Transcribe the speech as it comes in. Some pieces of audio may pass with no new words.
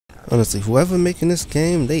Honestly, whoever making this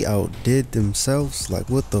game, they outdid themselves. Like,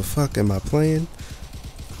 what the fuck am I playing?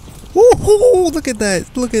 Woohoo! Look at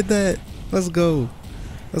that! Look at that! Let's go!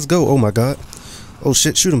 Let's go! Oh my god! Oh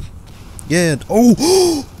shit! Shoot him! Yeah!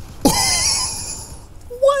 Oh!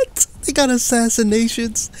 What? They got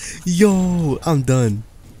assassinations? Yo! I'm done.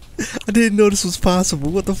 I didn't know this was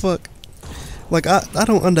possible. What the fuck? Like, I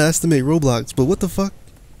don't underestimate Roblox, but what the fuck?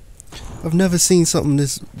 I've never seen something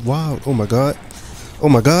this wild. Oh my god. Oh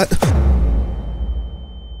my god.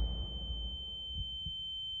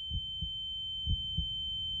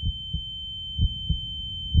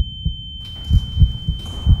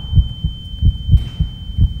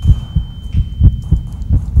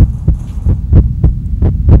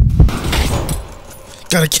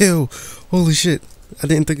 Got a kill. Holy shit. I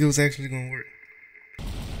didn't think it was actually gonna work.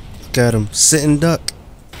 Got him. Sitting duck.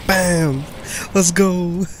 Bam. Let's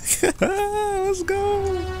go. Let's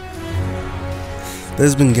go.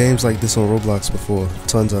 There's been games like this on Roblox before.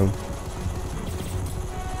 Tons of them.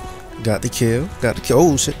 Got the kill. Got the kill.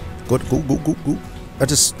 Oh shit. Go. I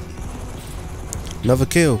just... Another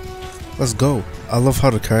kill. Let's go. I love how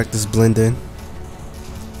the characters blend in.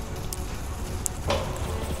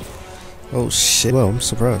 Oh shit. Well, I'm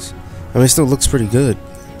surprised. I mean, it still looks pretty good.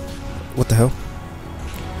 What the hell?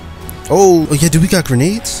 Oh yeah, dude, we got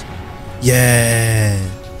grenades? Yeah.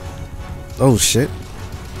 Oh shit.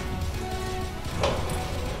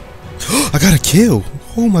 I got a kill.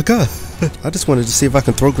 Oh my god. I just wanted to see if I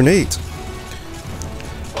can throw grenades.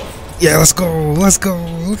 Yeah, let's go. Let's go.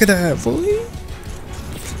 Look at that, boy.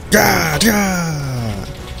 God, yeah.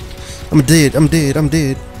 I'm dead. I'm dead. I'm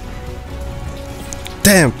dead.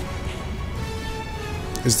 Damn.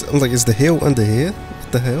 I'm like, is the hill under here?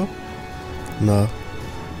 What the hell? Nah. I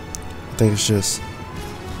think it's just...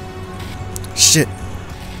 Shit.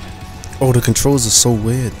 Oh, the controls are so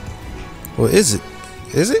weird. Or is it?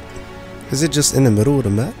 Is it? Is it just in the middle of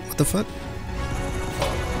the map? What the fuck?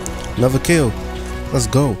 Another kill. Let's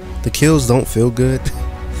go. The kills don't feel good.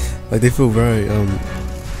 Like, they feel very,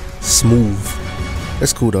 smooth.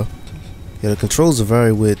 That's cool, though. Yeah, the controls are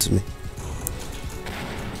very weird to me.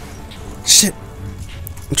 Shit.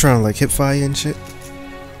 I'm trying to like hip fire and shit.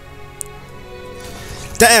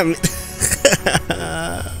 Damn it.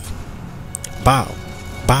 Bow.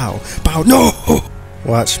 Bow. Bow. No.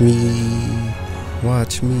 Watch me.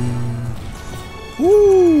 Watch me.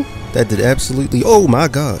 Woo. That did absolutely. Oh my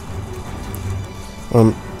god.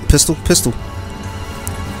 Pistol.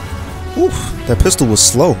 Oof. That pistol was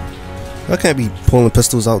slow. I can't be pulling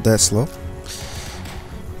pistols out that slow.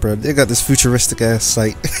 Bro, they got this futuristic ass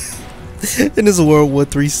sight. And this is a World War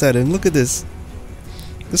III setting. Look at this.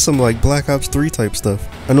 This is some like Black Ops 3 type stuff.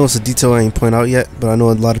 I know it's a detail I ain't point out yet, but I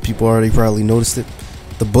know a lot of people already probably noticed it.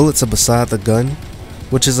 The bullets are beside the gun,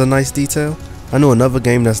 which is a nice detail. I know another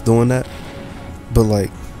game that's doing that, but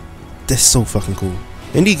like, that's so fucking cool.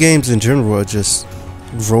 Indie games in general are just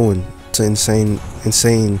growing to insane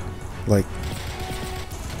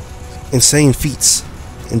feats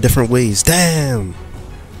in different ways. Damn.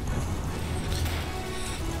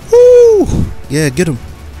 Woo! Yeah, get him.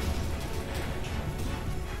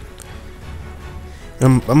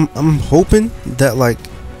 I'm hoping that like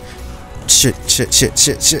shit.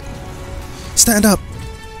 Stand up.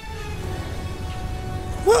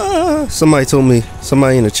 Ah, somebody told me,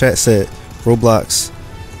 somebody in the chat said Roblox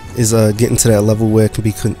is getting to that level where it can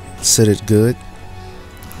be considered good.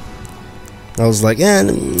 I was like, yeah,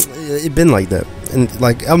 it been like that. And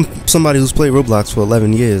like, I'm somebody who's played Roblox for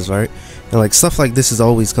 11 years, right? And like stuff like this has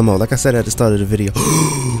always come out. Like I said at the start of the video,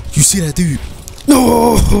 you see that dude?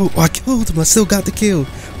 No, I killed him. I still got the kill.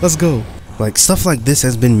 Let's go. Like stuff like this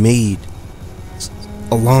has been made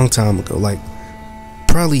a long time ago. Like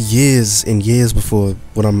probably years and years before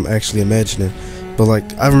what I'm actually imagining. But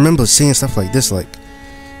like I remember seeing stuff like this. Like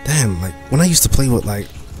damn, like when I used to play with like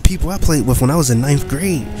people I played with when I was in 9th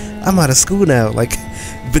grade. I'm out of school now. Like,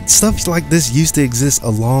 but stuff like this used to exist a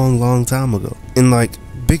long time ago. And like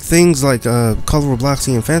big things like Call of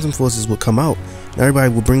Roblox and Phantom Forces would come out.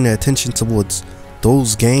 Everybody would bring their attention towards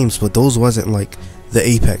those games, but those wasn't like the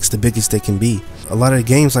apex, the biggest they can be. A lot of the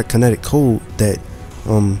games like Kinetic Code that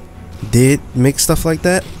did make stuff like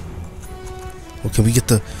that. Oh, can we get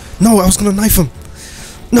the... No, I was gonna knife him.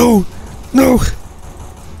 No.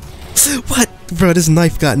 What? Bro, this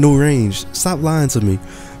knife got no range. Stop lying to me.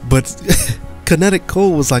 But Kinetic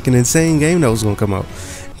Code was like an insane game that was gonna come out.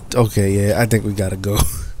 Okay, yeah, I think we gotta go.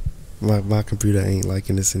 My computer ain't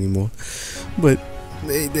liking this anymore. But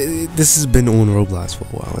this has been on Roblox for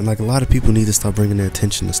a while, and like a lot of people need to start bringing their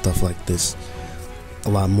attention to stuff like this a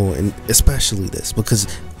lot more, and especially this, because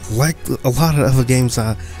like a lot of other games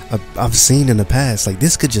I've seen in the past, like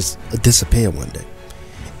this could just disappear one day,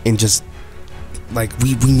 and just like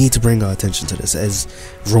we need to bring our attention to this as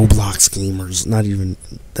Roblox gamers. Not even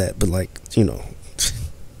that, but like, you know,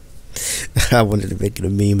 I wanted to make it a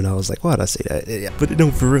meme, and I was like, why'd I say that? Yeah, but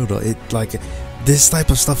no, for real though, it like this type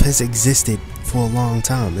of stuff has existed for a long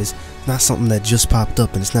time. It's not something that just popped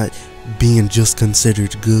up, and it's not being just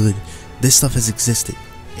considered good. This stuff has existed,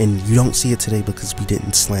 and you don't see it today because we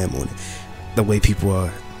didn't slam on it the way people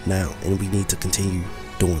are now, and we need to continue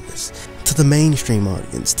doing this. To the mainstream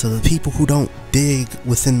audience, to the people who don't dig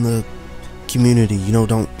within the community, you know,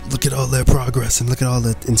 don't look at all their progress and look at all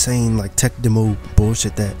the insane like tech demo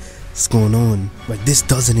bullshit that's going on. Like, this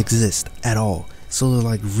doesn't exist at all. So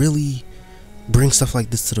like really bring stuff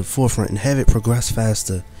like this to the forefront and have it progress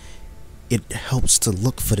faster. It helps to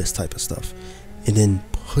look for this type of stuff and then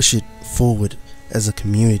push it forward as a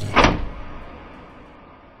community.